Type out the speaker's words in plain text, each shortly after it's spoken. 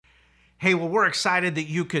Hey, well, we're excited that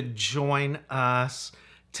you could join us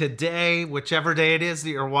today, whichever day it is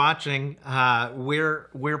that you're watching.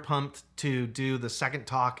 We're pumped to do the second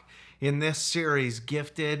talk in this series,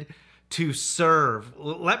 Gifted to Serve.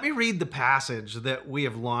 Let me read the passage that we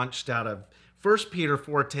have launched out of 1 Peter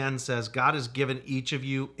 4:10 says, God has given each of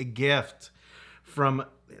you a gift from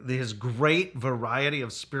his great variety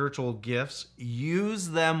of spiritual gifts. Use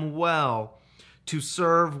them well to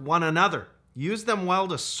serve one another. Use them well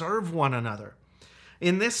to serve one another.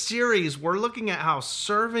 In this series, we're looking at how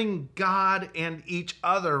serving God and each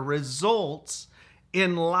other results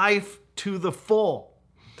in life to the full.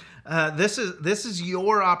 This is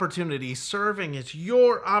your opportunity. Serving is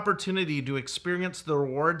your opportunity to experience the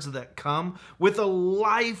rewards that come with a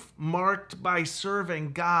life marked by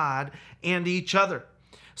serving God and each other.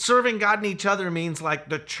 Serving God and each other means like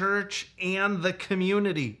the church and the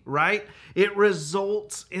community, right? It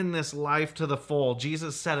results in this life to the full.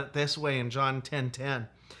 Jesus said it this way in John 10:10.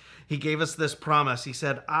 He gave us this promise. He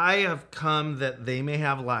said, I have come that they may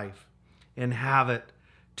have life and have it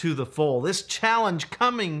to the full. This challenge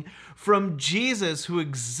coming from Jesus, who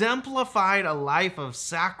exemplified a life of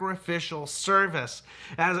sacrificial service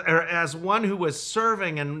as one who was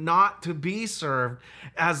serving and not to be served,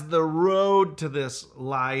 as the road to this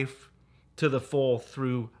life to the full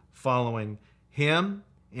through following him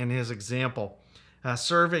and his example.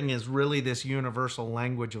 Serving is really this universal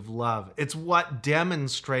language of love. It's what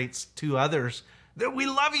demonstrates to others that we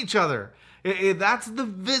love each other. That's the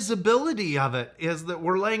visibility of it, is that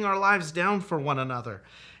we're laying our lives down for one another.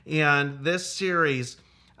 And this series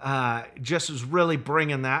just is really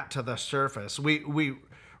bringing that to the surface. We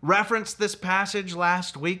referenced this passage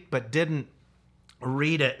last week, but didn't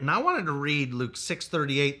read it. And I wanted to read Luke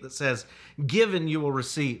 6:38 that says, given you will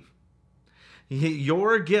receive.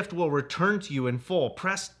 Your gift will return to you in full,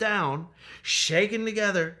 pressed down, shaken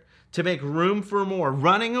together to make room for more,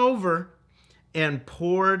 running over and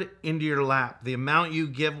poured into your lap. The amount you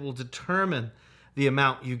give will determine the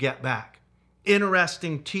amount you get back.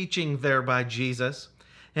 Interesting teaching there by Jesus.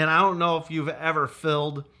 And I don't know if you've ever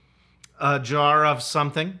filled a jar of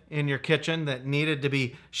something in your kitchen that needed to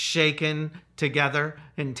be shaken together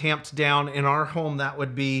and tamped down. In our home, that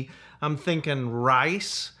would be, I'm thinking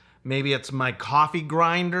rice. Maybe it's my coffee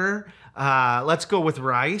grinder. Let's go with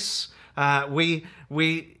rice. We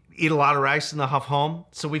eat a lot of rice in the Huff home.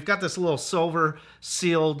 So we've got this little silver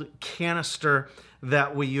sealed canister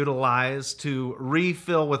that we utilize to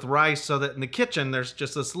refill with rice, so that in the kitchen there's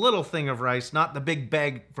just this little thing of rice, not the big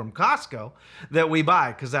bag from Costco that we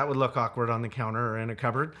buy, because that would look awkward on the counter or in a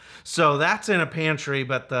cupboard. So that's in a pantry,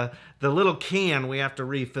 but the little can we have to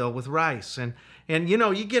refill with rice. And you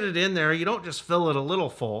know, you get it in there, you don't just fill it a little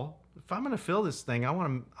full. If I'm going to fill this thing, I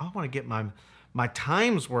want to get my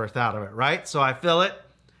time's worth out of it, right? So I fill it,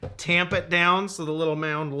 tamp it down so the little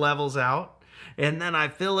mound levels out, and then I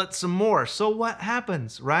fill it some more. So what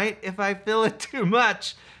happens, right? If I fill it too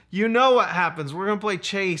much, you know what happens. We're going to play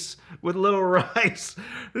chase with little rice,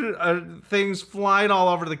 things flying all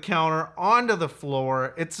over the counter, onto the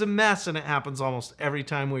floor. It's a mess, and it happens almost every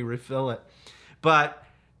time we refill it. But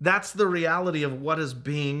that's the reality of what is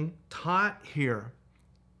being taught here.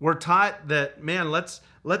 We're taught that, man, let's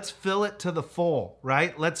fill it to the full,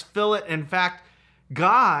 right? Let's fill it. In fact,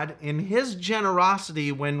 God, in his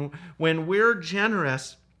generosity, when we're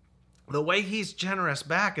generous, the way he's generous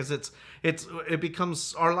back is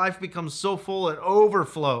our life becomes so full it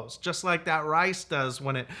overflows, just like that rice does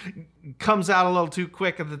when it comes out a little too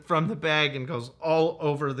quick from the bag and goes all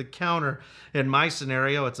over the counter. In my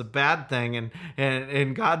scenario, it's a bad thing, and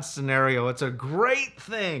in God's scenario, it's a great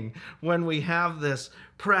thing when we have this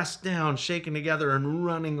pressed down, shaken together, and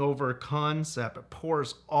running over concept. It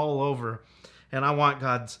pours all over. And I want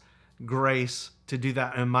God's grace to do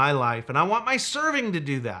that in my life. And I want my serving to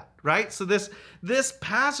do that, right? So this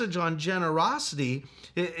passage on generosity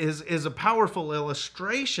is a powerful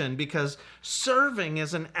illustration, because serving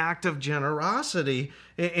is an act of generosity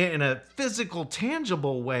in a physical,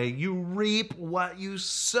 tangible way. You reap what you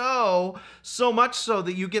sow, so much so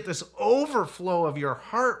that you get this overflow of your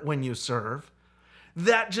heart when you serve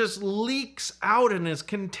that just leaks out and is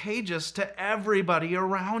contagious to everybody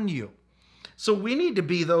around you. So we need to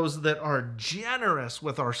be those that are generous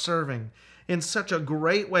with our serving in such a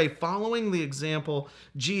great way, following the example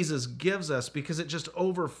Jesus gives us, because it just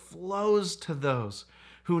overflows to those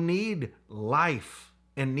who need life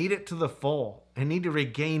and need it to the full and need to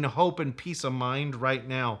regain hope and peace of mind right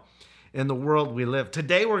now in the world we live.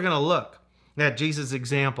 Today we're going to look at Jesus'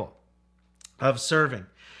 example of serving.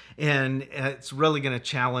 And it's really going to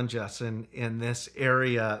challenge us in this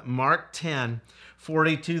area. Mark 10,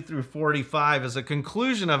 42 through 45 is a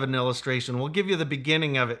conclusion of an illustration. We'll give you the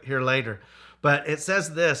beginning of it here later. But it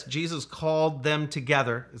says this: Jesus called them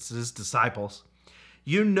together, it's his disciples.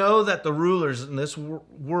 You know that the rulers in this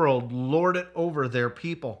world lord it over their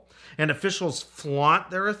people, and officials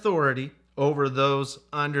flaunt their authority over those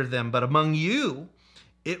under them. But among you,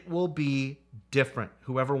 it will be different.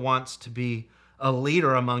 Whoever wants to be a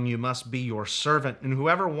leader among you must be your servant, and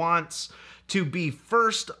whoever wants to be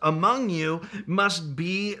first among you must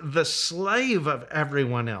be the slave of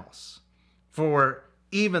everyone else. For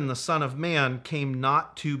even the Son of Man came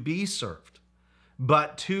not to be served,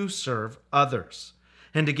 but to serve others,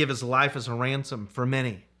 and to give his life as a ransom for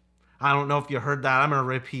many. I don't know if you heard that. I'm going to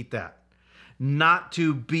repeat that. Not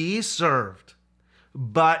to be served,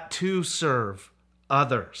 but to serve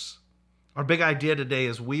others. Our big idea today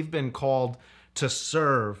is we've been called to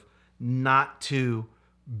serve, not to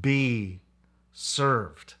be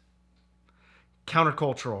served.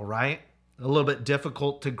 Countercultural, right? A little bit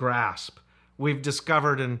difficult to grasp. We've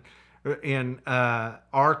discovered in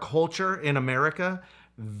our culture in America,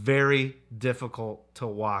 very difficult to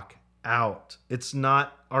walk out. It's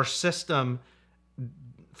not our system,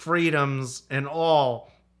 freedoms and all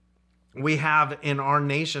we have in our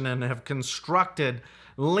nation and have constructed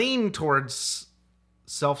lean towards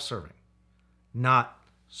self-serving, not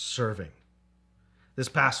serving. This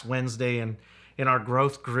past Wednesday in our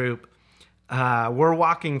growth group, we're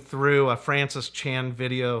walking through a Francis Chan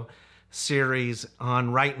video series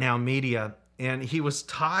on Right Now Media, and he was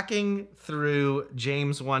talking through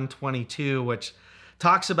James 1:22, which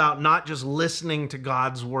talks about not just listening to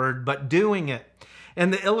God's word, but doing it.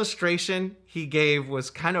 And the illustration he gave was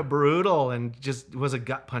kind of brutal and just was a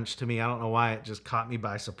gut punch to me. I don't know why, it just caught me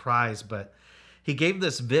by surprise, but he gave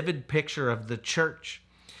this vivid picture of the church.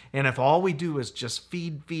 And if all we do is just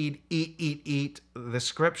feed, eat the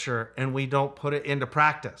scripture and we don't put it into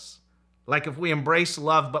practice, like if we embrace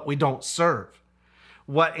love but we don't serve,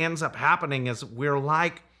 what ends up happening is we're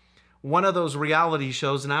like one of those reality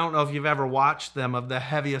shows, and I don't know if you've ever watched them, of the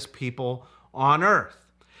heaviest people on earth.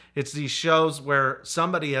 It's these shows where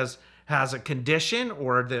somebody has a condition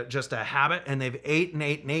or just a habit, and they've ate,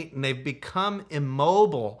 and they've become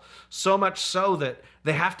immobile, so much so that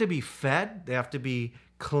they have to be fed, they have to be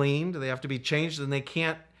cleaned, they have to be changed, and they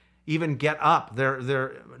can't even get up.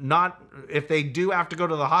 They're not, if they do have to go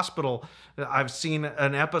to the hospital, I've seen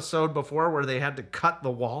an episode before where they had to cut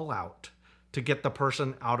the wall out to get the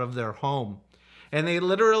person out of their home. And they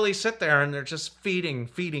literally sit there and they're just feeding.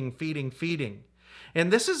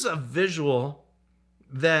 And this is a visual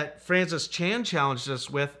that Francis Chan challenged us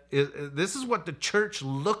with. This is what the church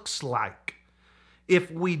looks like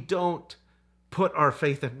if we don't put our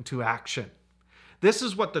faith into action. This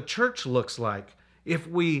is what the church looks like if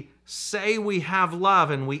we say we have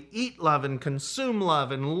love and we eat love and consume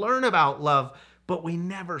love and learn about love, but we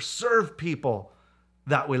never serve people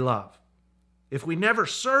that we love. If we never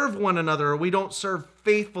serve one another, or we don't serve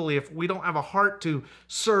faithfully, if we don't have a heart to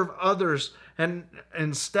serve others and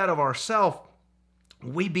instead of ourselves,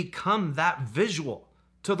 we become that visual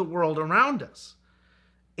to the world around us.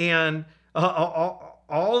 And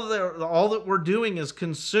all that we're doing is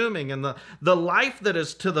consuming. And the life that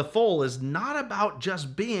is to the full is not about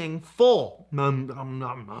just being full,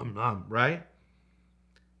 right?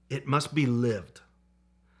 It must be lived.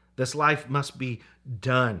 This life must be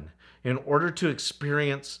done in order to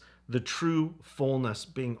experience the true fullness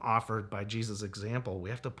being offered by Jesus' example. We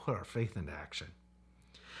have to put our faith into action.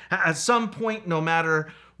 At some point, no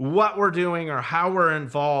matter what we're doing or how we're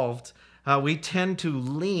involved, we tend to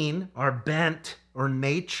lean, our bent or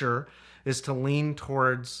nature is to lean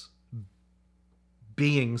towards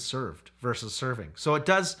being served versus serving. So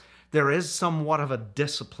there is somewhat of a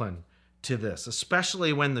discipline to this,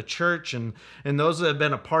 especially when the church and those that have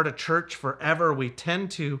been a part of church forever, we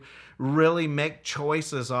tend to really make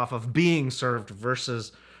choices off of being served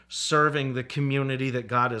versus serving the community that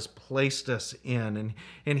God has placed us in.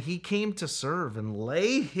 And he came to serve and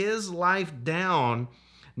lay his life down,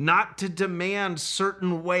 not to demand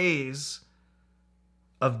certain ways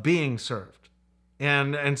of being served.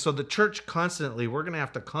 And so the church we're going to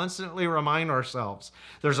have to constantly remind ourselves.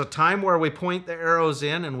 There's a time where we point the arrows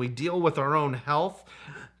in and we deal with our own health,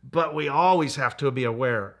 but we always have to be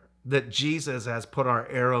aware that Jesus has put our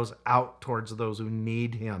arrows out towards those who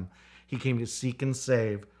need him. He came to seek and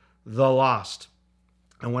save the lost.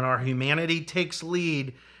 And when our humanity takes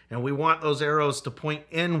lead and we want those arrows to point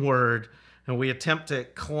inward, and we attempt to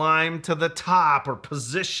climb to the top or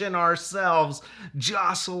position ourselves,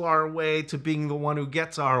 jostle our way to being the one who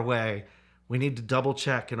gets our way, we need to double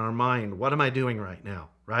check in our mind, what am I doing right now,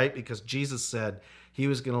 right? Because Jesus said he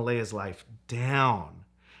was going to lay his life down.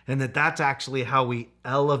 And that's actually how we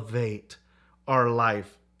elevate our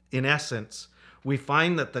life. In essence, we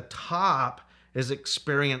find that the top is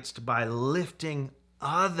experienced by lifting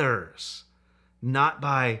others, not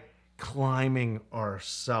by climbing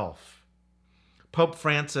ourself. Pope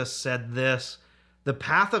Francis said this: "The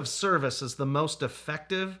path of service is the most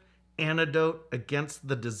effective antidote against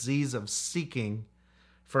the disease of seeking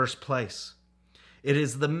first place. It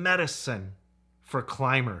is the medicine for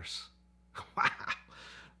climbers." Wow.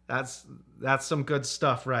 That's some good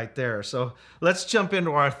stuff right there. So let's jump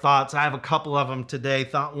into our thoughts. I have a couple of them today.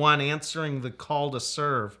 Thought one, answering the call to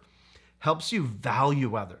serve helps you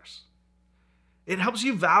value others. It helps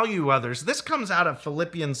you value others. This comes out of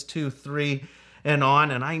Philippians 2:3 and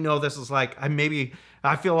on. And I know this is like,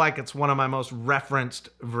 I feel like it's one of my most referenced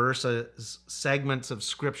verses, segments of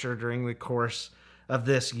scripture during the course of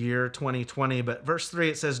this year, 2020. But verse 3,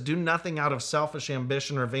 it says, "Do nothing out of selfish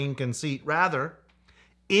ambition or vain conceit. Rather,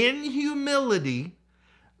 in humility,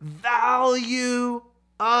 value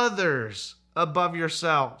others above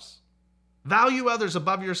yourselves." Value others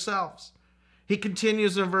above yourselves. He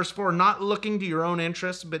continues in verse 4, "Not looking to your own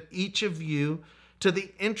interests, but each of you to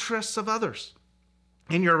the interests of others.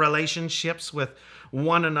 In your relationships with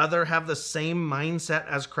one another, have the same mindset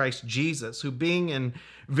as Christ Jesus, who being in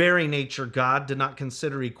very nature God, did not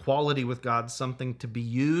consider equality with God something to be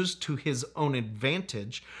used to his own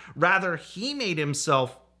advantage. Rather, he made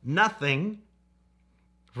himself nothing,"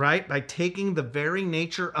 right? By taking the very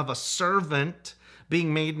nature of a servant,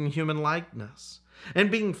 being made in human likeness.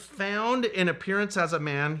 "And being found in appearance as a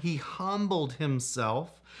man, he humbled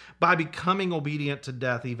himself by becoming obedient to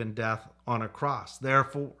death, even death on a cross.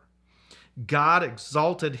 Therefore, God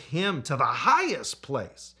exalted him to the highest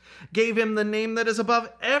place, gave him the name that is above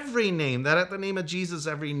every name, that at the name of Jesus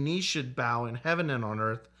every knee should bow in heaven and on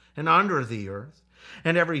earth and under the earth,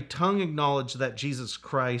 and every tongue acknowledge that Jesus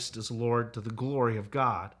Christ is Lord, to the glory of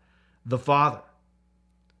God the Father."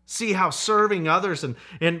 See how serving others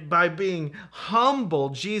and by being humble,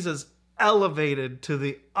 Jesus elevated to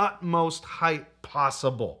the utmost height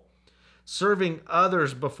possible. Serving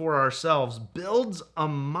others before ourselves builds a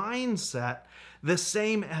mindset the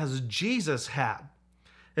same as Jesus had.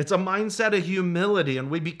 It's a mindset of humility, and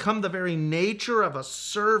we become the very nature of a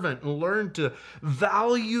servant and learn to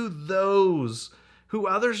value those who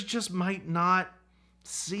others just might not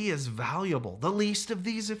see as valuable. The least of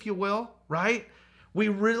these, if you will, right? We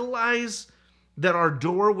realize that our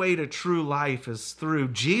doorway to true life is through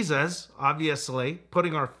Jesus, obviously,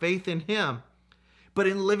 putting our faith in him, but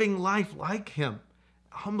in living life like him,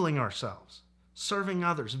 humbling ourselves, serving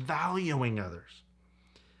others, valuing others.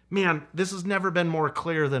 Man, this has never been more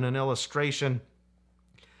clear than an illustration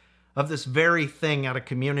of this very thing at a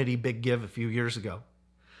community big give a few years ago.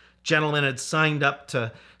 Gentleman had signed up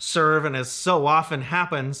to serve, and as so often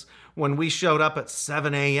happens, when we showed up at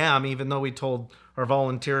 7 a.m., even though we told our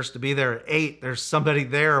volunteers to be there at 8, there's somebody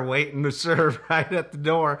there waiting to serve right at the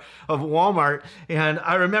door of Walmart. And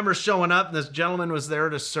I remember showing up, and this gentleman was there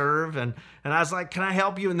to serve, and I was like, "Can I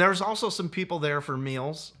help you?" And there's also some people there for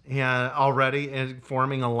meals already and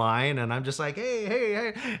forming a line, and I'm just like,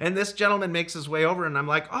 hey. And this gentleman makes his way over, and I'm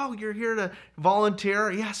like, "Oh, you're here to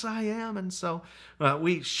volunteer?" "Yes, I am." And so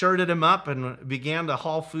we shirted him up and began to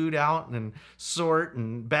haul food out and sort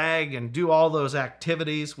and bag and do all those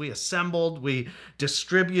activities. We assembled, we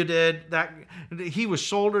distributed. That he was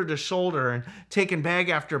shoulder to shoulder and taking bag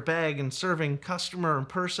after bag and serving customer and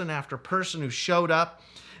person after person who showed up.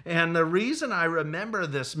 And the reason I remember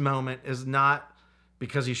this moment is not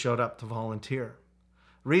because he showed up to volunteer.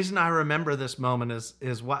 The reason I remember this moment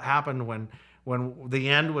is what happened when the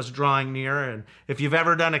end was drawing near. And if you've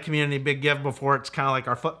ever done a community big give before, it's kind of like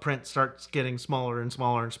our footprint starts getting smaller and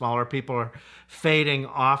smaller and smaller. People are fading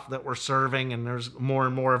off that we're serving, and there's more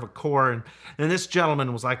and more of a core. And this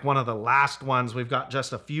gentleman was like one of the last ones. We've got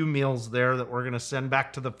just a few meals there that we're going to send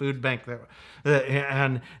back to the food bank.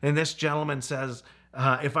 And this gentleman says,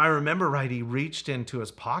 if I remember right, he reached into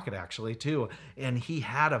his pocket actually too, and he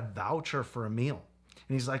had a voucher for a meal.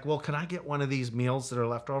 And he's like, "Well, can I get one of these meals that are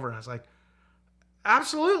left over?" And I was like,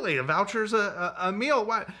 "Absolutely, a voucher's a meal.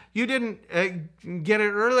 Why you didn't get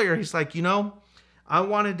it earlier?" He's like, "I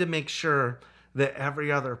wanted to make sure that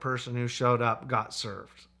every other person who showed up got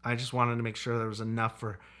served. I just wanted to make sure there was enough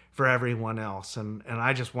for everyone else, and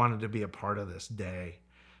I just wanted to be a part of this day."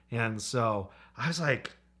 And so I was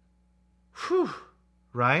like, whew,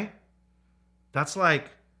 right? That's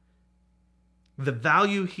like the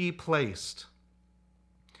value he placed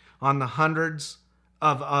on the hundreds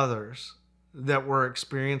of others that were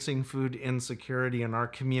experiencing food insecurity in our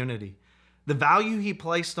community. the value he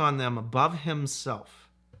placed on them above himself.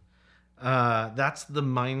 That's the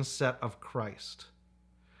mindset of Christ.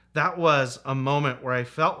 That was a moment where I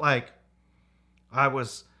felt like I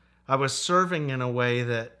was serving in a way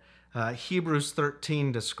that Hebrews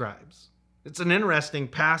 13 describes. It's an interesting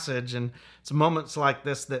passage, and it's moments like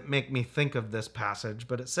this that make me think of this passage.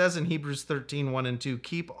 But it says in Hebrews 13, 1 and 2,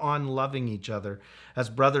 keep on loving each other as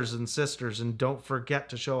brothers and sisters, and don't forget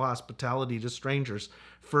to show hospitality to strangers.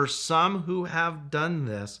 For some who have done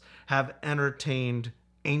this have entertained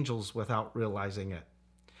angels without realizing it.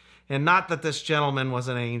 And not that this gentleman was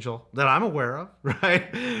an angel that I'm aware of,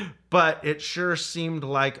 right? But it sure seemed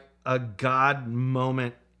like a God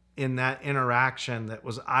moment in that interaction that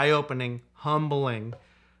was eye-opening, humbling,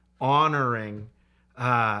 honoring,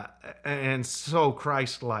 and so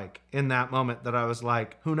Christ-like in that moment that I was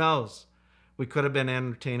like, who knows? We could have been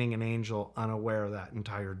entertaining an angel unaware of that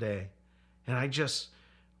entire day. And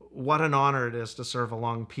what an honor it is to serve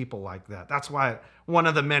along people like that. That's why one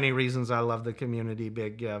of the many reasons I love the community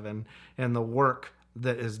Big Give and the work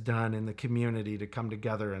that is done in the community to come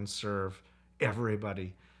together and serve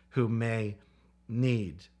everybody who may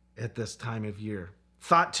need at this time of year.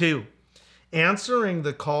 Thought 2, answering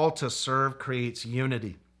the call to serve creates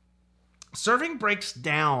unity. Serving breaks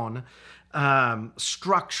down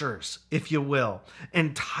structures, if you will,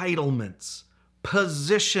 entitlements,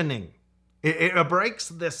 positioning. It breaks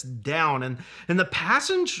this down. And the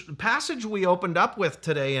passage we opened up with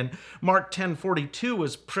today in Mark 10:42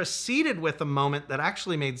 was preceded with a moment that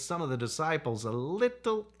actually made some of the disciples a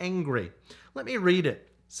little angry. Let me read it.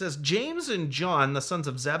 It says, James and John, the sons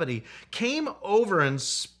of Zebedee, came over and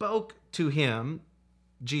spoke to him,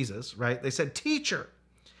 Jesus, right? They said, Teacher,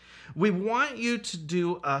 we want you to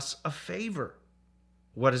do us a favor.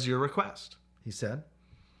 What is your request? He said,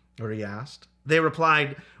 or he asked. They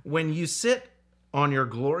replied, when you sit on your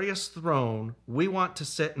glorious throne, we want to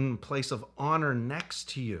sit in place of honor next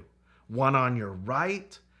to you, one on your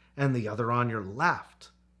right and the other on your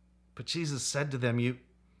left. But Jesus said to them,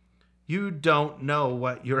 You don't know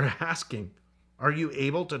what you're asking. Are you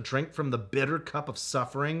able to drink from the bitter cup of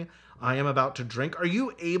suffering I am about to drink? Are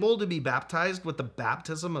you able to be baptized with the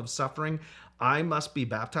baptism of suffering I must be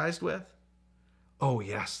baptized with? Oh,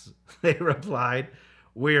 yes, they replied,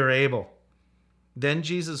 we're able. Then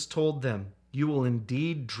Jesus told them, you will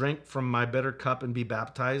indeed drink from my bitter cup and be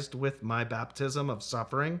baptized with my baptism of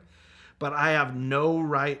suffering, but I have no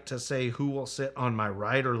right to say who will sit on my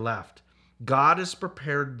right or left. God has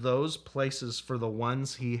prepared those places for the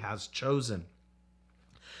ones he has chosen.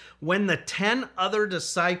 When the 10 other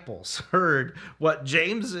disciples heard what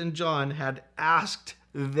James and John had asked,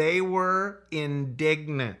 they were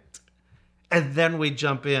indignant. And then we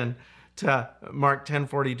jump in to Mark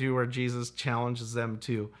 10:42, where Jesus challenges them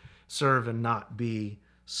to serve and not be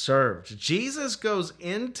served. Jesus goes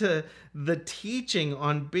into the teaching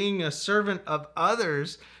on being a servant of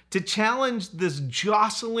others to challenge this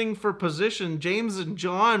jostling for position James and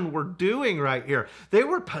John were doing right here. They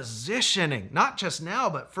were positioning, not just now,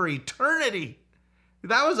 but for eternity.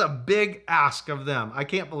 That was a big ask of them. I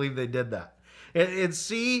can't believe they did that. And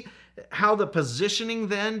see how the positioning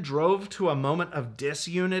then drove to a moment of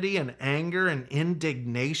disunity and anger and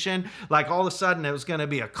indignation. Like all of a sudden it was going to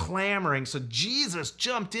be a clamoring. So Jesus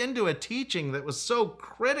jumped into a teaching that was so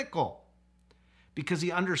critical because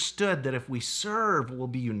he understood that if we serve, we'll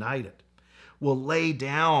be united. We'll lay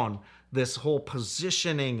down this whole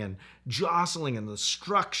positioning and jostling and the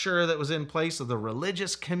structure that was in place of the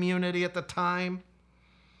religious community at the time.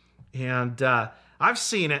 And I've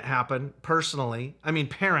seen it happen personally. I mean,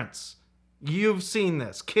 parents, you've seen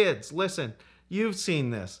this. Kids, listen, you've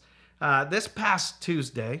seen this. This past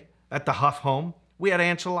Tuesday at the Huff home, we had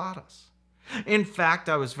enchiladas. In fact,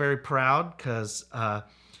 I was very proud because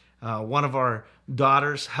one of our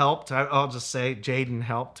daughters helped. I'll just say Jaden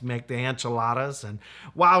helped make the enchiladas. And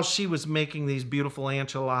while she was making these beautiful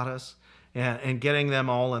enchiladas and getting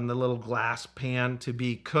them all in the little glass pan to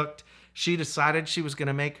be cooked, she decided she was going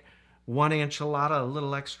to make one enchilada a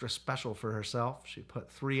little extra special for herself. She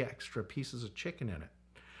put 3 extra pieces of chicken in it,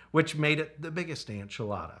 which made it the biggest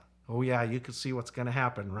enchilada. Oh yeah, you could see what's going to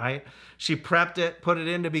happen, right? She prepped it, put it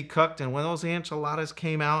in to be cooked, and when those enchiladas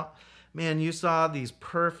came out, man, you saw these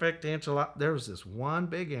perfect enchiladas. There was this one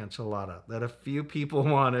big enchilada that a few people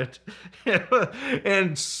wanted.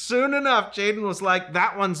 And soon enough, Jaden was like,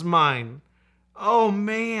 that one's mine. Oh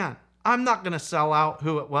man, I'm not going to sell out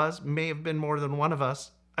who it was. May have been more than one of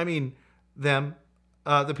us. I mean, them,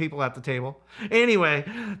 the people at the table. Anyway,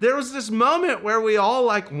 there was this moment where we all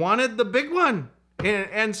wanted the big one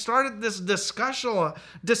and started this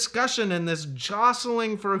discussion and this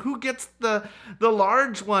jostling for who gets the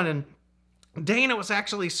large one. Dana was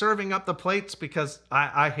actually serving up the plates because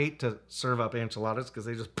I hate to serve up enchiladas because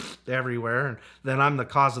they just everywhere, and then I'm the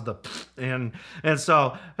cause of the and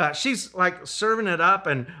so she's like serving it up,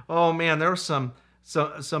 and oh man, there was some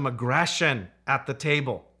aggression at the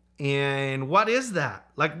table. And what is that?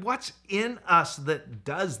 Like, what's in us that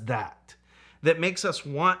does that makes us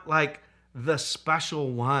want like the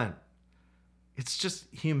special one? It's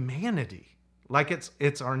just humanity. Like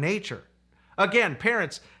it's our nature. Again,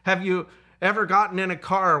 parents, have you ever gotten in a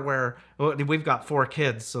car where, well, we've got 4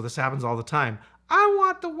 kids, so this happens all the time. I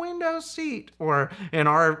want the window seat. Or in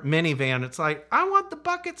our minivan, it's like, I want the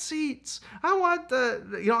bucket seats. I want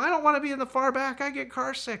I don't want to be in the far back. I get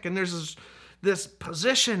car sick. And there's this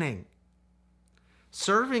positioning.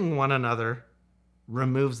 Serving one another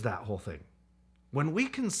removes that whole thing. When we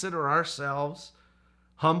consider ourselves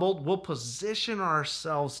humbled, we'll position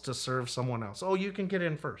ourselves to serve someone else. Oh, you can get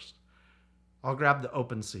in first. I'll grab the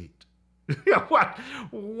open seat.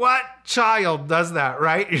 What child does that,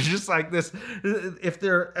 right? It's just like this. If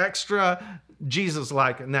they're extra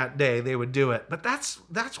Jesus-like in that day, they would do it. But that's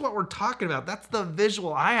what we're talking about. That's the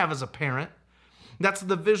visual I have as a parent. That's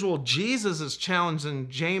the visual Jesus is challenging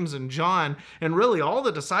James and John and really all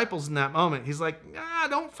the disciples in that moment. He's like,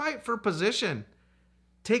 don't fight for position.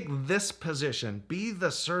 Take this position. Be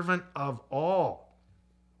the servant of all.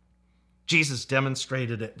 Jesus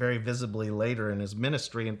demonstrated it very visibly later in his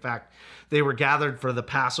ministry. In fact, they were gathered for the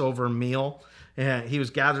Passover meal. And he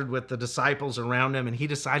was gathered with the disciples around him, and he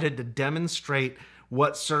decided to demonstrate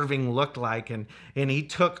what serving looked like. And he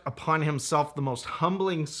took upon himself the most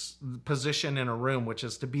humbling position in a room, which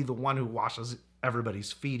is to be the one who washes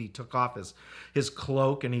everybody's feet. He took off his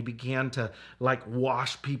cloak and he began to like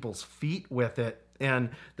wash people's feet with it.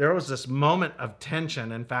 And there was this moment of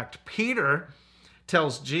tension. In fact, Peter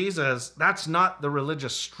tells Jesus, that's not the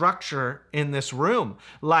religious structure in this room.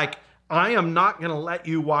 Like, I am not going to let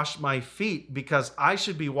you wash my feet because I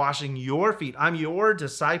should be washing your feet. I'm your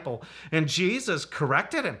disciple. And Jesus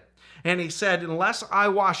corrected him. And he said, unless I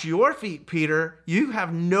wash your feet, Peter, you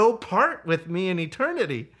have no part with me in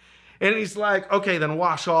eternity. And he's like, okay, then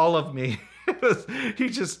wash all of me.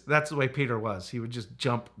 That's the way Peter was. He would just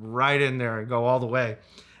jump right in there and go all the way.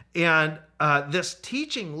 And this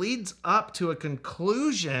teaching leads up to a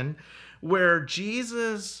conclusion where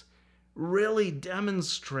Jesus really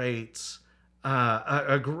demonstrates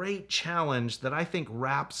a great challenge that I think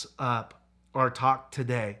wraps up our talk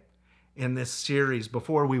today in this series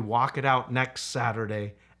before we walk it out next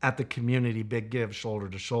Saturday at the Community Big Give Shoulder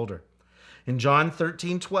to Shoulder. In John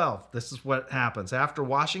 13:12, this is what happens. After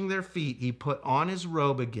washing their feet, he put on his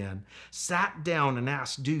robe again, sat down and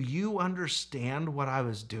asked, do you understand what I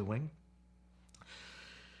was doing?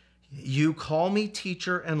 You call me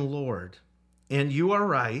teacher and Lord, and you are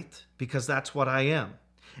right, because that's what I am.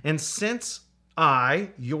 And since I,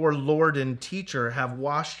 your Lord and teacher, have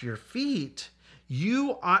washed your feet,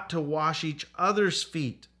 you ought to wash each other's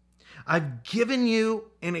feet. I've given you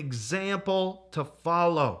an example to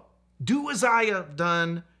follow. Do as I have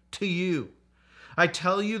done to you. I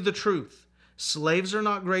tell you the truth. Slaves are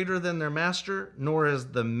not greater than their master, nor is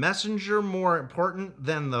the messenger more important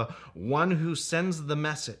than the one who sends the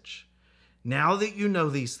message. Now that you know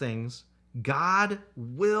these things, God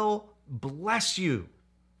will bless you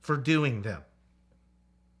for doing them.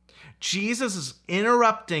 Jesus is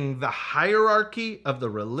interrupting the hierarchy of the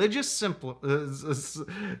religious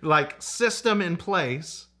system in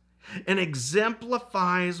place and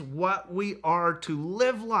exemplifies what we are to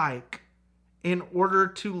live like in order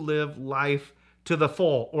to live life to the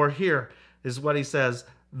full. Or here is what he says,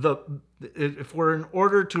 if we're in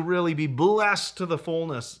order to really be blessed to the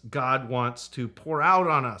fullness, God wants to pour out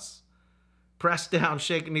on us. Pressed down,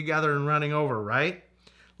 shaken together, and running over, right?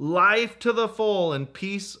 Life to the full and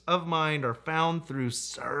peace of mind are found through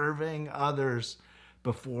serving others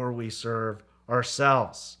before we serve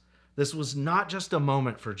ourselves. This was not just a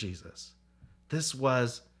moment for Jesus. This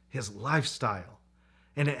was his lifestyle.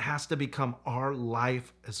 And it has to become our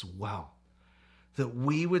life as well. That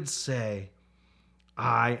we would say,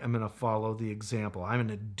 I am going to follow the example. I'm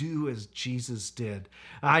going to do as Jesus did.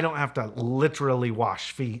 I don't have to literally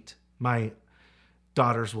wash feet. My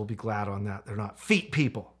daughters will be glad on that. They're not feet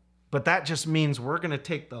people. But that just means we're going to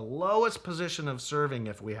take the lowest position of serving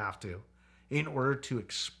if we have to, in order to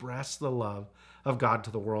express the love of God to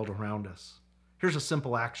the world around us. Here's a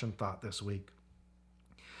simple action thought this week.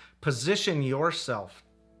 Position yourself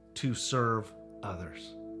to serve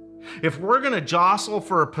others. If we're going to jostle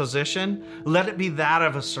for a position, let it be that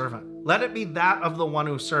of a servant. Let it be that of the one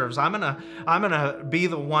who serves. I'm gonna be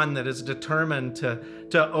the one that is determined to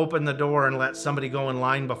open the door and let somebody go in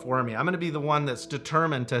line before me. I'm gonna be the one that's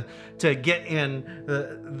determined to get in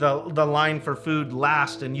the line for food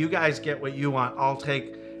last, and you guys get what you want. I'll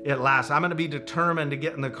take it last. I'm gonna be determined to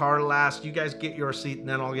get in the car last. You guys get your seat and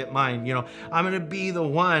then I'll get mine. I'm gonna be the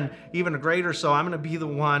one, even greater so, I'm gonna be the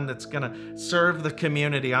one that's gonna serve the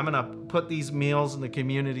community. I'm gonna put these meals in the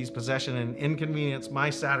community's possession and inconvenience my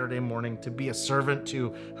Saturday morning to be a servant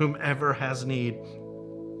to whomever has need.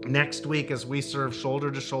 Next week, as we serve shoulder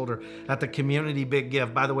to shoulder at the Community Big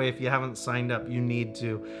Give. By the way, if you haven't signed up, you need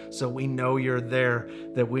to, so we know you're there,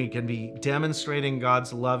 that we can be demonstrating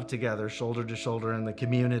God's love together, shoulder to shoulder in the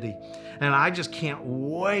community. And I just can't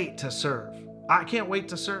wait to serve. I can't wait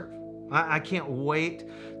to serve. I can't wait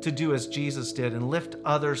to do as Jesus did and lift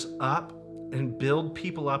others up and build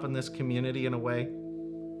people up in this community in a way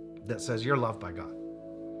that says you're loved by God.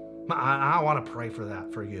 I want to pray for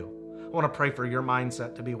that for you. I want to pray for your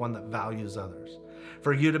mindset to be one that values others,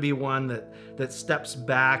 for you to be one that steps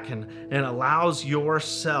back and allows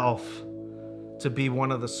yourself to be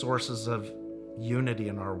one of the sources of unity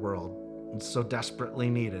in our world. It's so desperately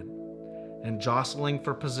needed. And jostling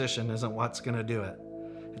for position isn't what's going to do it.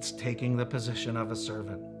 It's taking the position of a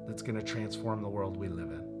servant that's going to transform the world we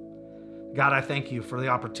live in. God, I thank you for the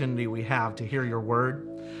opportunity we have to hear your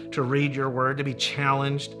word, to read your word, to be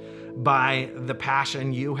challenged by the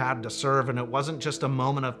passion you had to serve. And it wasn't just a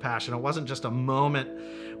moment of passion. It wasn't just a moment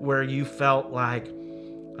where you felt like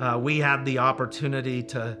we had the opportunity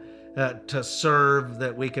to serve,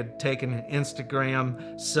 that we could take an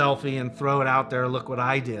Instagram selfie and throw it out there. Look what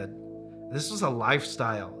I did. This was a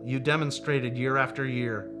lifestyle. You demonstrated year after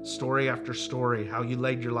year, story after story, how you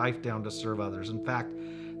laid your life down to serve others. In fact,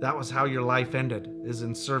 that was how your life ended, is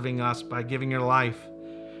in serving us by giving your life.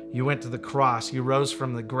 You went to the cross, you rose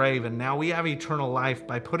from the grave, and now we have eternal life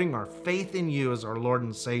by putting our faith in you as our Lord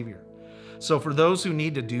and Savior. So for those who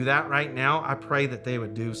need to do that right now, I pray that they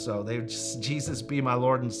would do so. They would just, Jesus, be my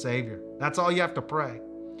Lord and Savior. That's all you have to pray.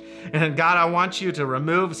 And God, I want you to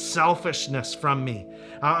remove selfishness from me.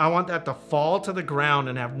 I want that to fall to the ground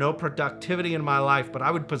and have no productivity in my life, but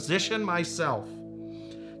I would position myself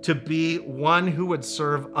to be one who would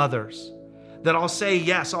serve others. That I'll say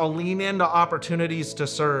yes, I'll lean into opportunities to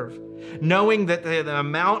serve, knowing that the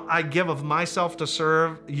amount I give of myself to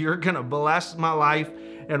serve, you're going to bless my life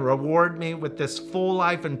and reward me with this full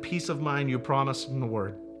life and peace of mind you promised in the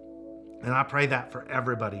Word. And I pray that for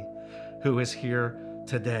everybody who is here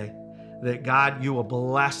today, that God, you will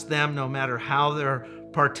bless them no matter how they're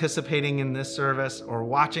participating in this service or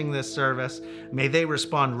watching this service. May they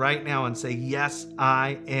respond right now and say, yes,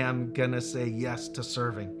 I am going to say yes to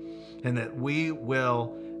serving. And that we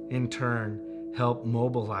will, in turn, help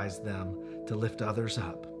mobilize them to lift others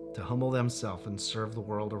up, to humble themselves and serve the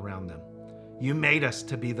world around them. You made us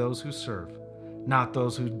to be those who serve, not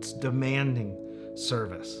those who's demanding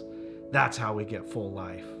service. That's how we get full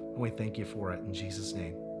life. And we thank you for it in Jesus'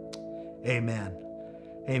 name. Amen.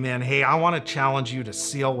 Amen. Hey, I want to challenge you to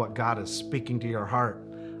seal what God is speaking to your heart.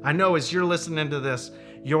 I know as you're listening to this,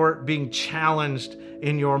 you're being challenged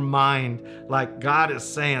in your mind, like God is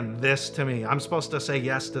saying this to me. I'm supposed to say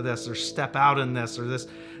yes to this, or step out in this, or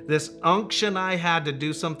this unction I had to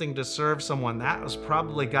do something to serve someone. That was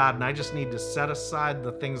probably God, and I just need to set aside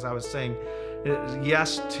the things I was saying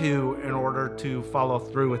yes to in order to follow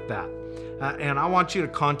through with that. And I want you to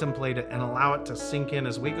contemplate it and allow it to sink in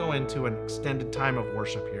as we go into an extended time of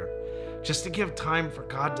worship here. Just to give time for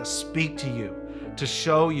God to speak to you, to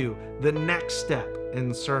show you the next step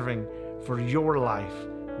in serving for your life.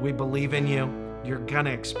 We believe in you. You're going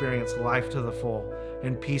to experience life to the full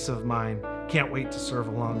and peace of mind. Can't wait to serve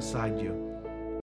alongside you.